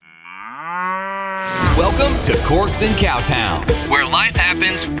Welcome to Corks and Cowtown, where life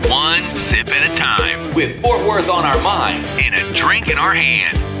happens one sip at a time, with Fort Worth on our mind and a drink in our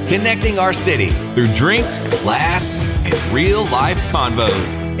hand. Connecting our city through drinks, laughs, and real-life convos.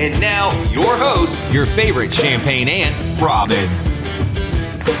 And now, your host, your favorite champagne aunt, Robin.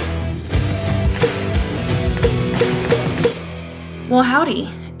 Well, howdy,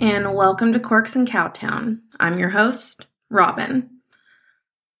 and welcome to Corks and Cowtown. I'm your host, Robin.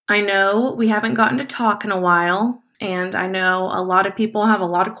 I know we haven't gotten to talk in a while, and I know a lot of people have a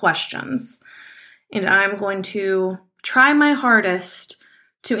lot of questions, and I'm going to try my hardest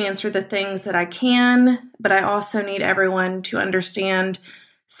to answer the things that I can, but I also need everyone to understand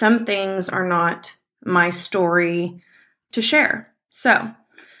some things are not my story to share. So,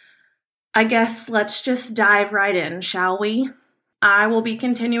 I guess let's just dive right in, shall we? I will be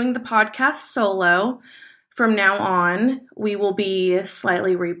continuing the podcast solo. From now on, we will be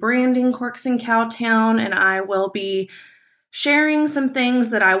slightly rebranding Corks and Cowtown, and I will be sharing some things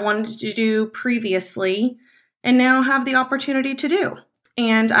that I wanted to do previously and now have the opportunity to do.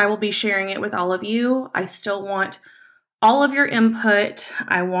 And I will be sharing it with all of you. I still want all of your input.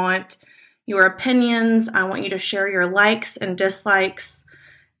 I want your opinions. I want you to share your likes and dislikes.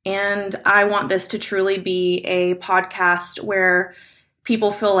 And I want this to truly be a podcast where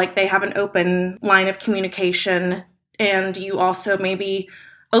people feel like they have an open line of communication, and you also maybe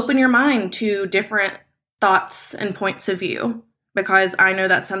open your mind to different thoughts and points of view, because I know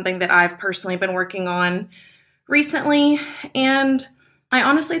that's something that I've personally been working on recently, and I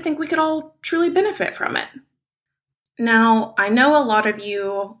honestly think we could all truly benefit from it. Now, I know a lot of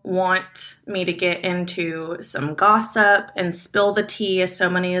you want me to get into some gossip and spill the tea, as so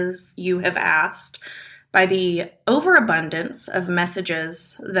many of you have asked, by the overabundance of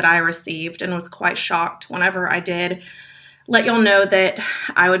messages that I received, and was quite shocked whenever I did let y'all know that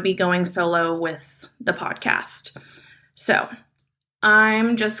I would be going solo with the podcast. So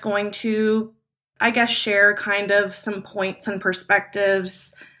I'm just going to, I guess, share kind of some points and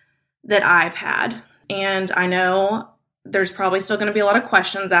perspectives that I've had. And I know there's probably still going to be a lot of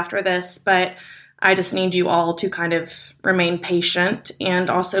questions after this, but I just need you all to kind of remain patient and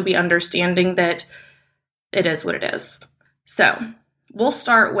also be understanding that it is what it is. So we'll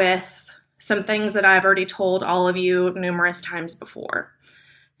start with some things that I've already told all of you numerous times before,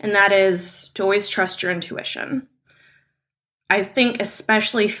 and that is to always trust your intuition. I think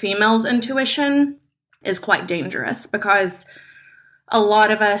especially females' intuition is quite dangerous, because a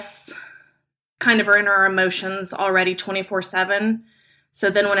lot of us kind of are in our emotions already 24/7. So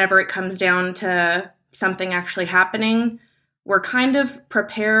then whenever it comes down to something actually happening, we're kind of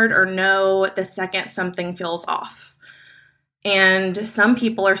prepared or know the second something feels off. And some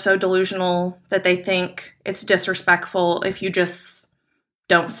people are so delusional that they think it's disrespectful if you just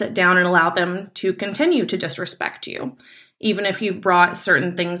don't sit down and allow them to continue to disrespect you, even if you've brought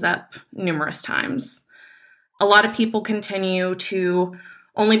certain things up numerous times. A lot of people continue to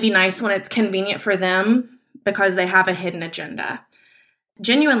only be nice when it's convenient for them because they have a hidden agenda.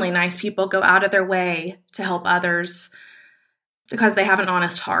 Genuinely nice people go out of their way to help others because they have an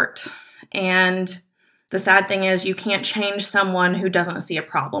honest heart. And the sad thing is, you can't change someone who doesn't see a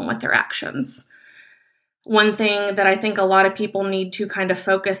problem with their actions. One thing that I think a lot of people need to kind of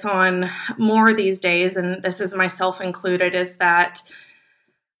focus on more these days, and this is myself included, is that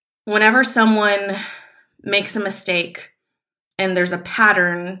whenever someone makes a mistake and there's a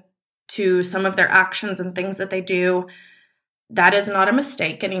pattern to some of their actions and things that they do, that is not a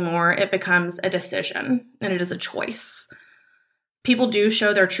mistake anymore. It becomes a decision, and it is a choice. People do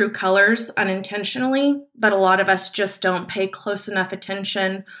show their true colors unintentionally, but a lot of us just don't pay close enough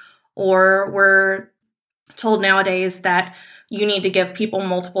attention, or we're told nowadays that you need to give people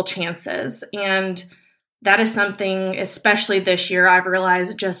multiple chances. And that is something, especially this year, I've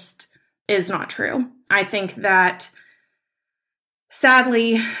realized just is not true. I think that,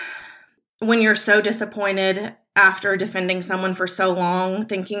 sadly, when you're so disappointed after defending someone for so long,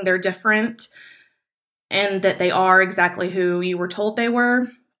 thinking they're different, and that they are exactly who you were told they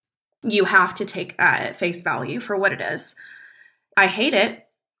were, you have to take that at face value for what it is. I hate it.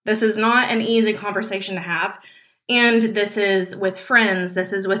 This is not an easy conversation to have. And this is with friends.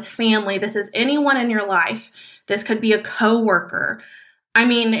 This is with family. This is anyone in your life. This could be a coworker. I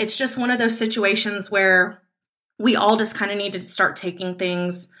mean, it's just one of those situations where we all just kind of need to start taking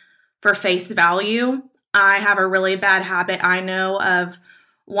things for face value. I have a really bad habit, I know, of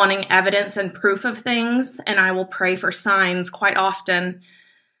wanting evidence and proof of things, and I will pray for signs quite often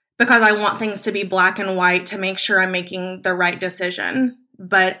because I want things to be black and white to make sure I'm making the right decision.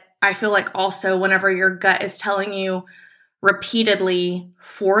 But I feel like also whenever your gut is telling you repeatedly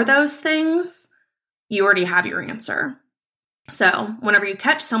for those things, you already have your answer. So whenever you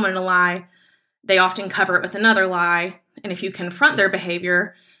catch someone in a lie, they often cover it with another lie. And if you confront their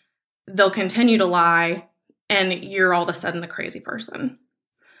behavior, they'll continue to lie, and you're all of a sudden the crazy person.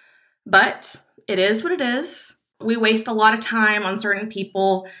 But it is what it is. We waste a lot of time on certain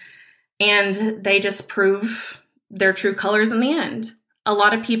people, and they just prove their true colors in the end. A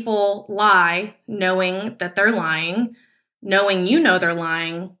lot of people lie knowing that they're lying, knowing you know they're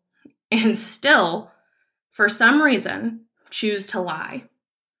lying, and still, for some reason, choose to lie.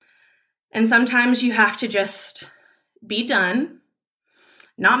 And sometimes you have to just be done.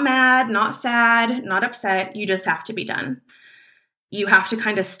 Not mad, not sad, not upset. You just have to be done. You have to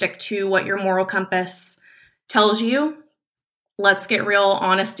kind of stick to what your moral compass tells you. Let's get real.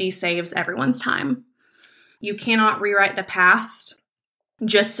 Honesty saves everyone's time. You cannot rewrite the past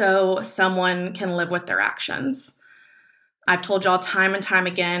just so someone can live with their actions. I've told y'all time and time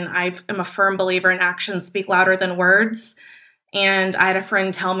again, I am a firm believer in actions speak louder than words. And I had a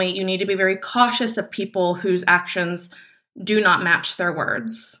friend tell me you need to be very cautious of people whose actions do not match their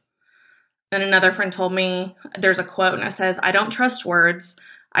words. And another friend told me, there's a quote and it says, I don't trust words.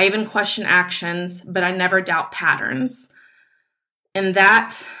 I even question actions, but I never doubt patterns. And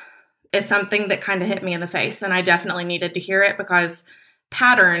that is something that kind of hit me in the face. And I definitely needed to hear it because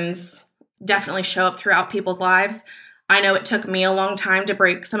patterns definitely show up throughout people's lives. I know it took me a long time to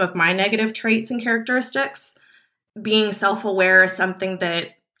break some of my negative traits and characteristics. Being self-aware is something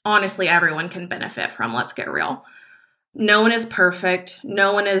that honestly everyone can benefit from. Let's get real. No one is perfect.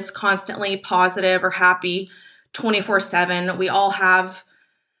 No one is constantly positive or happy 24/7. We all have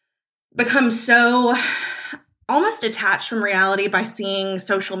become so almost detached from reality by seeing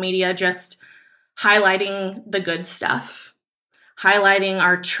social media just highlighting the good stuff, highlighting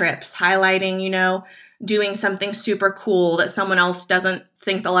our trips, highlighting, doing something super cool that someone else doesn't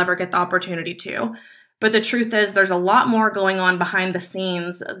think they'll ever get the opportunity to. But the truth is there's a lot more going on behind the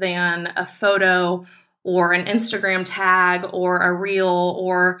scenes than a photo or an Instagram tag or a reel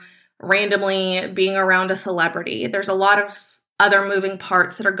or randomly being around a celebrity. There's a lot of other moving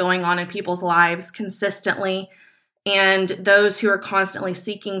parts that are going on in people's lives consistently. And those who are constantly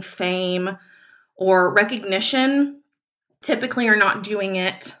seeking fame or recognition typically are not doing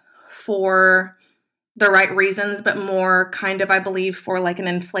it for the right reasons, but more kind of, I believe, for like an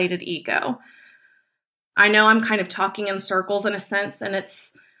inflated ego. I know I'm kind of talking in circles in a sense, and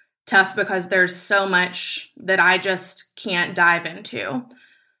it's tough because there's so much that I just can't dive into.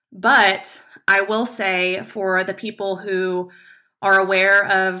 But I will say for the people who are aware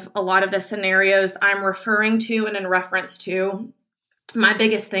of a lot of the scenarios I'm referring to and in reference to, my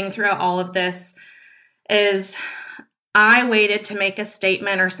biggest thing throughout all of this is I waited to make a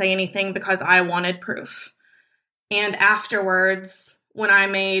statement or say anything because I wanted proof. And afterwards, when I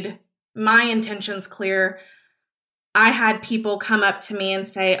made my intentions clear, I had people come up to me and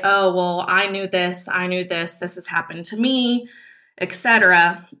say, oh, well, I knew this, this has happened to me,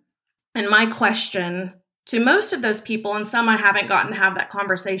 etc. And my question to most of those people, and some I haven't gotten to have that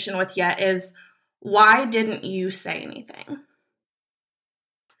conversation with yet, is why didn't you say anything?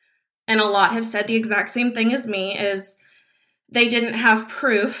 And a lot have said the exact same thing as me, is they didn't have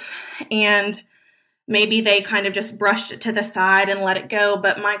proof and maybe they kind of just brushed it to the side and let it go.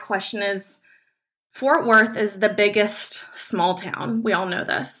 But my question is, Fort Worth is the biggest small town. We all know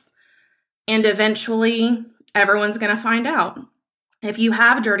this. And eventually, everyone's going to find out. If you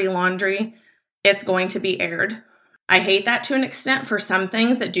have dirty laundry, it's going to be aired. I hate that to an extent for some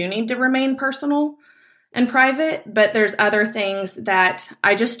things that do need to remain personal and private, but there's other things that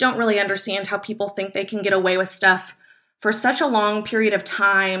I just don't really understand how people think they can get away with stuff for such a long period of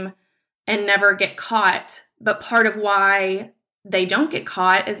time and never get caught. But part of why they don't get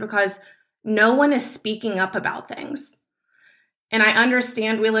caught is because no one is speaking up about things. And I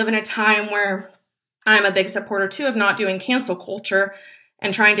understand we live in a time where I'm a big supporter too of not doing cancel culture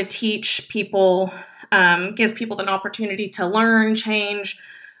and trying to teach people, give people an opportunity to learn, change,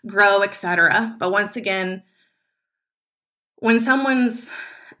 grow, etc. But once again, when someone's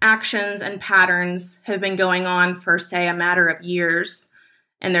actions and patterns have been going on for, say, a matter of years,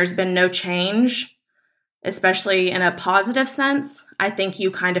 and there's been no change, especially in a positive sense, I think you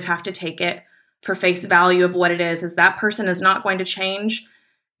kind of have to take it for face value of what it is that person is not going to change.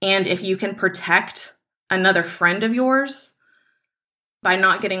 And if you can protect another friend of yours by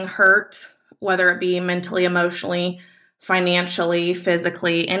not getting hurt, whether it be mentally, emotionally, financially,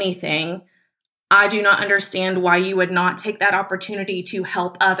 physically, anything, I do not understand why you would not take that opportunity to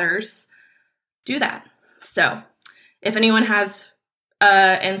help others do that. So if anyone has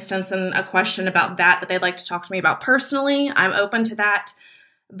an instance and a question about that they'd like to talk to me about personally, I'm open to that.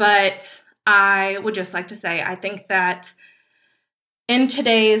 But I would just like to say, I think that in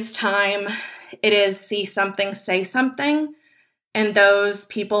today's time, it is see something, say something. And those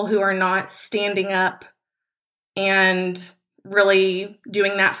people who are not standing up and really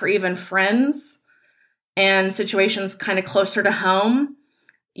doing that for even friends and situations kind of closer to home,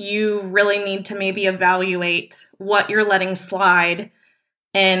 you really need to maybe evaluate what you're letting slide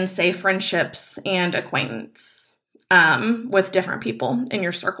in, say, friendships and acquaintance with different people in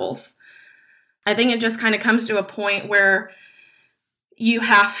your circles. I think it just kind of comes to a point where you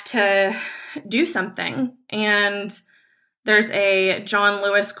have to do something. And there's a John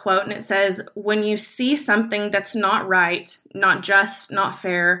Lewis quote, and it says, when you see something that's not right, not just, not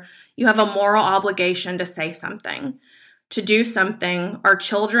fair, you have a moral obligation to say something, to do something. Our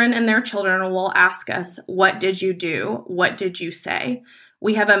children and their children will ask us, what did you do? What did you say?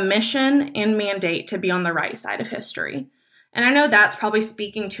 We have a mission and mandate to be on the right side of history. And I know that's probably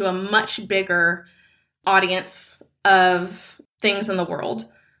speaking to a much bigger audience of things in the world,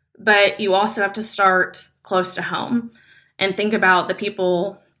 but you also have to start close to home and think about the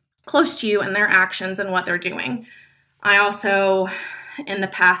people close to you and their actions and what they're doing. I also, in the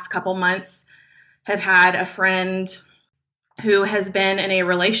past couple months, have had a friend who has been in a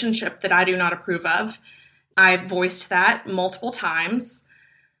relationship that I do not approve of. I've voiced that multiple times,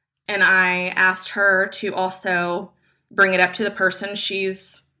 and I asked her to also bring it up to the person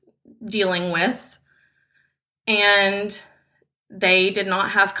she's dealing with, and they did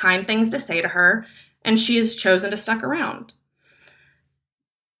not have kind things to say to her, and she has chosen to stick around.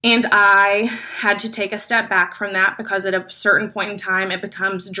 And I had to take a step back from that because at a certain point in time, it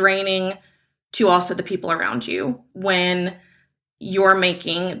becomes draining to also the people around you when you're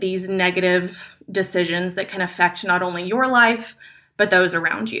making these negative decisions that can affect not only your life, but those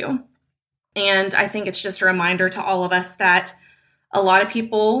around you. And I think it's just a reminder to all of us that a lot of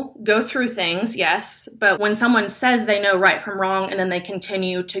people go through things, yes, but when someone says they know right from wrong and then they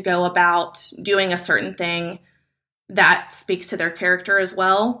continue to go about doing a certain thing, that speaks to their character as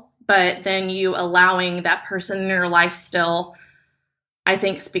well. But then you allowing that person in your life still, I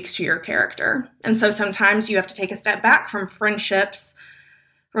think, speaks to your character. And so sometimes you have to take a step back from friendships,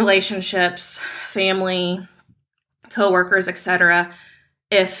 relationships, family, coworkers, etc.,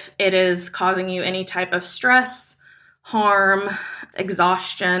 if it is causing you any type of stress, harm,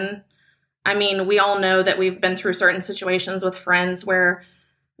 exhaustion. I mean, we all know that we've been through certain situations with friends where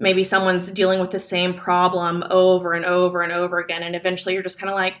maybe someone's dealing with the same problem over and over and over again. And eventually you're just kind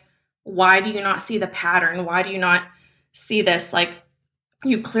of like, why do you not see the pattern? Why do you not see this? Like,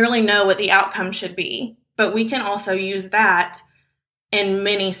 you clearly know what the outcome should be, but we can also use that in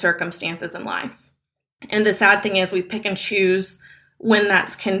many circumstances in life. And the sad thing is we pick and choose when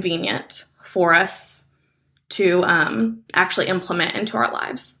that's convenient for us to actually implement into our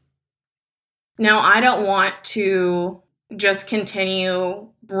lives. Now, I don't want to just continue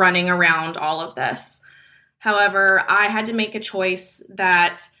running around all of this. However, I had to make a choice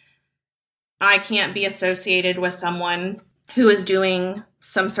that I can't be associated with someone who is doing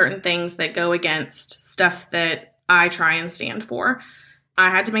some certain things that go against stuff that I try and stand for. I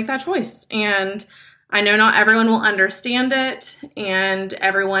had to make that choice. And I know not everyone will understand it, and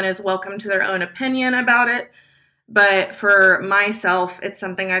everyone is welcome to their own opinion about it. But for myself, it's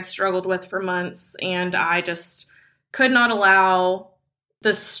something I'd struggled with for months, and I just could not allow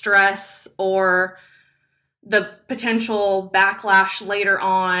the stress or the potential backlash later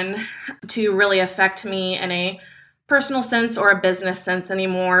on to really affect me in a personal sense or a business sense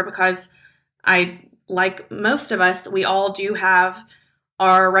anymore, because like most of us, we all do have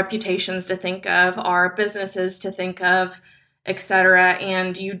our reputations to think of, our businesses to think of, etc.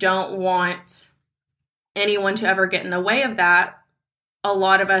 And you don't want anyone to ever get in the way of that. A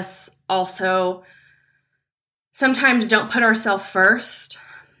lot of us also sometimes don't put ourselves first.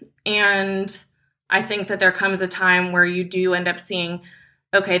 And I think that there comes a time where you do end up seeing,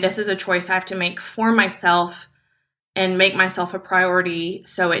 okay, this is a choice I have to make for myself and make myself a priority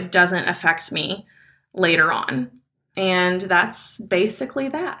so it doesn't affect me later on. And that's basically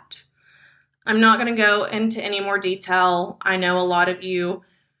that. I'm not going to go into any more detail. I know a lot of you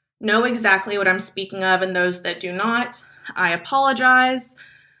know exactly what I'm speaking of, and those that do not, I apologize,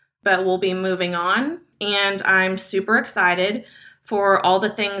 but we'll be moving on. And I'm super excited for all the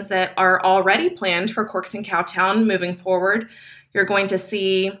things that are already planned for Corks and Cowtown moving forward. You're going to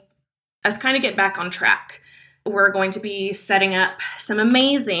see us kind of get back on track. We're going to be setting up some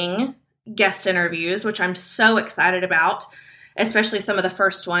amazing guest interviews, which I'm so excited about, especially some of the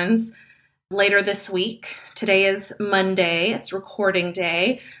first ones later this week. Today is Monday. It's recording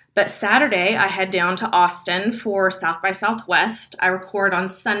day. But Saturday, I head down to Austin for South by Southwest. I record on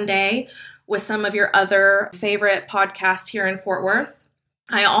Sunday with some of your other favorite podcasts here in Fort Worth.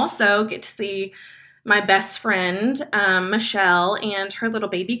 I also get to see my best friend, Michelle, and her little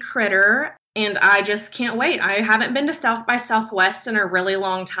baby Critter. And I just can't wait. I haven't been to South by Southwest in a really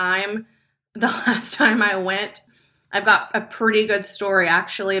long time. The last time I went, I've got a pretty good story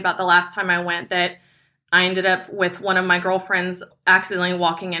actually about the last time I went, that I ended up with one of my girlfriends accidentally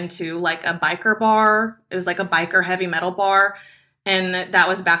walking into like a biker bar. It was like a biker heavy metal bar. And that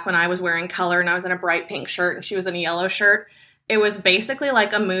was back when I was wearing color and I was in a bright pink shirt and she was in a yellow shirt. It was basically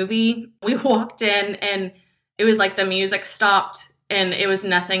like a movie. We walked in and it was like the music stopped and it was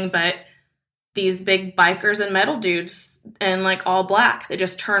nothing but these big bikers and metal dudes and like all black. They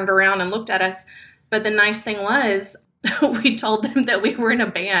just turned around and looked at us. But the nice thing was we told them that we were in a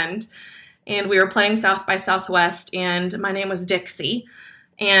band and we were playing South by Southwest, and my name was Dixie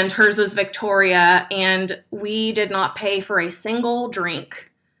and hers was Victoria, and we did not pay for a single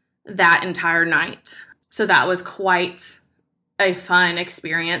drink that entire night. So that was quite a fun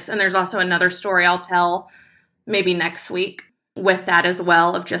experience. And there's also another story I'll tell maybe next week with that as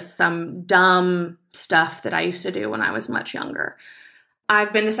well, of just some dumb stuff that I used to do when I was much younger.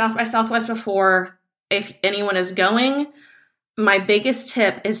 I've been to South by Southwest before. If anyone is going, my biggest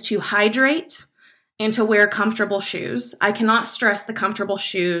tip is to hydrate and to wear comfortable shoes. I cannot stress the comfortable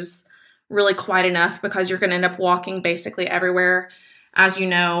shoes really quite enough because you're going to end up walking basically everywhere. As you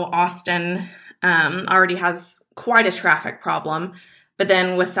know, Austin already has quite a traffic problem, but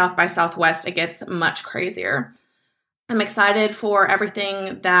then with South by Southwest, it gets much crazier. I'm excited for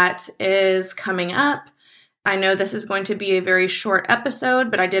everything that is coming up. I know this is going to be a very short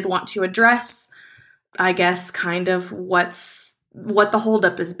episode, but I did want to address, I guess, kind of what the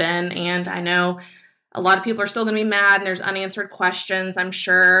holdup has been. And I know a lot of people are still going to be mad and there's unanswered questions, I'm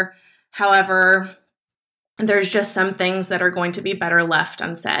sure. However, there's just some things that are going to be better left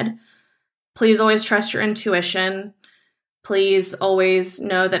unsaid. Please always trust your intuition. Please always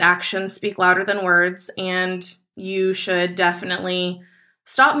know that actions speak louder than words, and you should definitely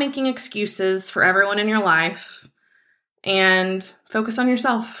stop making excuses for everyone in your life and focus on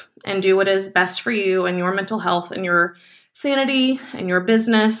yourself and do what is best for you and your mental health and your sanity and your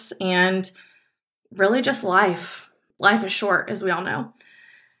business and really just life. Life is short, as we all know.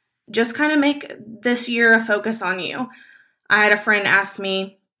 Just kind of make this year a focus on you. I had a friend ask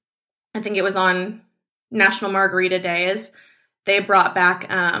me, I think it was on National Margarita Days, they brought back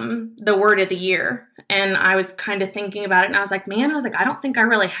the word of the year. And I was kind of thinking about it and I was like, I don't think I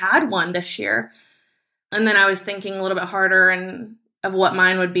really had one this year. And then I was thinking a little bit harder and of what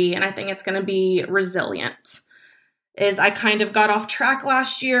mine would be. And I think it's going to be resilient. I kind of got off track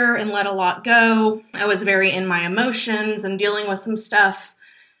last year and let a lot go. I was very in my emotions and dealing with some stuff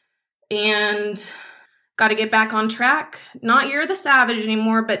and got to get back on track. Not You're the Savage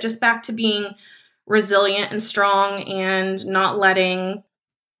anymore, but just back to being resilient and strong and not letting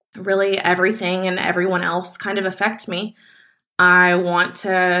really everything and everyone else kind of affect me. I want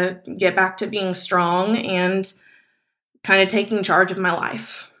to get back to being strong and kind of taking charge of my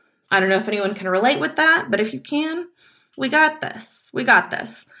life. I don't know if anyone can relate with that, but if you can, we got this. We got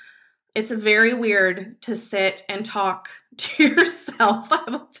this. It's very weird to sit and talk to yourself. I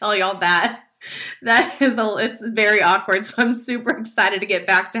will tell y'all that. It's very awkward. So I'm super excited to get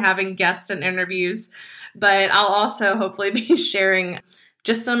back to having guests and interviews, but I'll also hopefully be sharing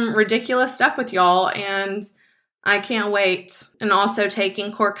just some ridiculous stuff with y'all, and I can't wait. And also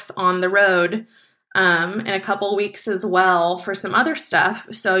taking Corks on the road in a couple weeks as well for some other stuff.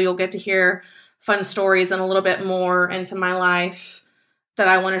 So you'll get to hear fun stories and a little bit more into my life that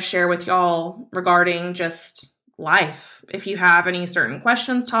I want to share with y'all regarding just life. If you have any certain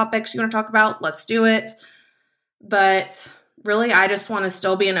questions, topics you want to talk about, let's do it. But really, I just want to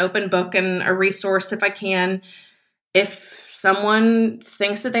still be an open book and a resource if I can. If someone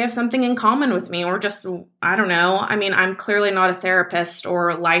thinks that they have something in common with me or just, I don't know. I mean, I'm clearly not a therapist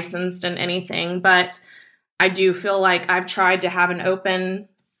or licensed in anything, but I do feel like I've tried to have an open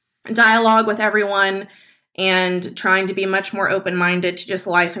dialogue with everyone and trying to be much more open-minded to just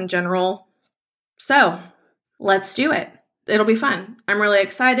life in general. So let's do it. It'll be fun. I'm really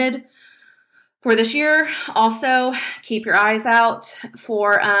excited for this year. Also, keep your eyes out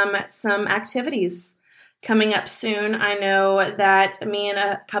for some activities coming up soon. I know that me and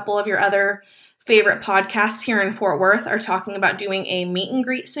a couple of your other favorite podcasts here in Fort Worth are talking about doing a meet and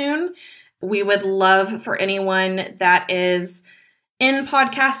greet soon. We would love for anyone that is in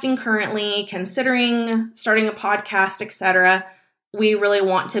podcasting currently, considering starting a podcast, etc. We really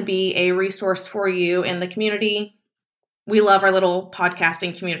want to be a resource for you in the community. we love our little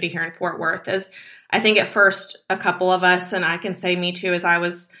podcasting community here in Fort Worth. As I think at first, a couple of us, and I can say me too, as I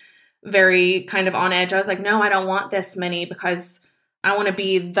was very kind of on edge. I was like, no, I don't want this many because I want to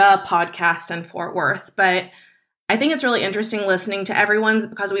be the podcast in Fort Worth. But I think it's really interesting listening to everyone's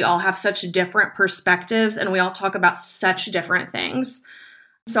because we all have such different perspectives and we all talk about such different things.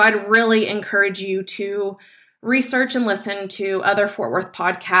 So I'd really encourage you to research and listen to other Fort Worth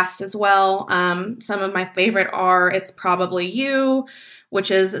podcasts as well. Some of my favorite are It's Probably You, which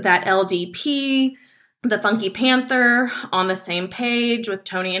is that LDP, The Funky Panther, On the Same Page with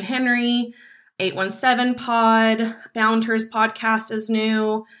Tony and Henry, 817 Pod, Bounter's podcast is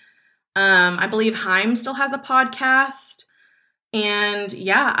new. I believe Haim still has a podcast. And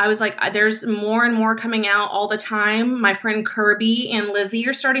yeah, I was like, there's more and more coming out all the time. My friend Kirby and Lizzie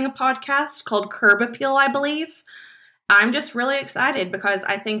are starting a podcast called Curb Appeal, I believe. I'm just really excited because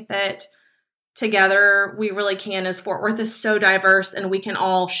I think that together we really can, as Fort Worth is so diverse and we can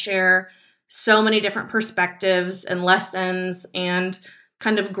all share so many different perspectives and lessons and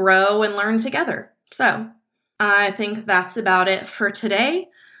kind of grow and learn together. So I think that's about it for today.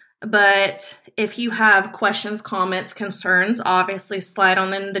 But if you have questions, comments, concerns, obviously slide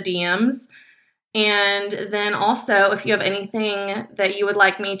on in the DMs. And then also, if you have anything that you would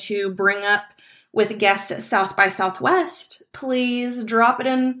like me to bring up with guests at South by Southwest, please drop it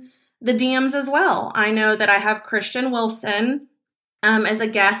in the DMs as well. I know that I have Christian Wilson as a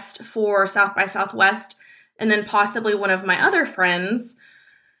guest for South by Southwest, and then possibly one of my other friends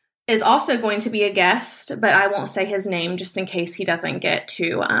is also going to be a guest, but I won't say his name just in case he doesn't get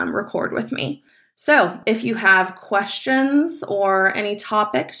to record with me. So if you have questions or any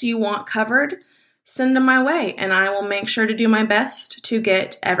topics you want covered, send them my way, and I will make sure to do my best to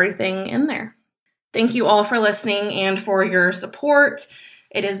get everything in there. Thank you all for listening and for your support.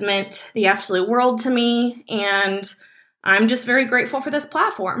 It has meant the absolute world to me, and I'm just very grateful for this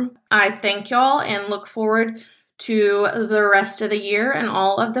platform. I thank y'all and look forward to the rest of the year and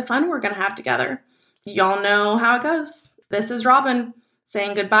all of the fun we're going to have together. Y'all know how it goes. This is Robin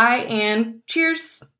saying goodbye and cheers.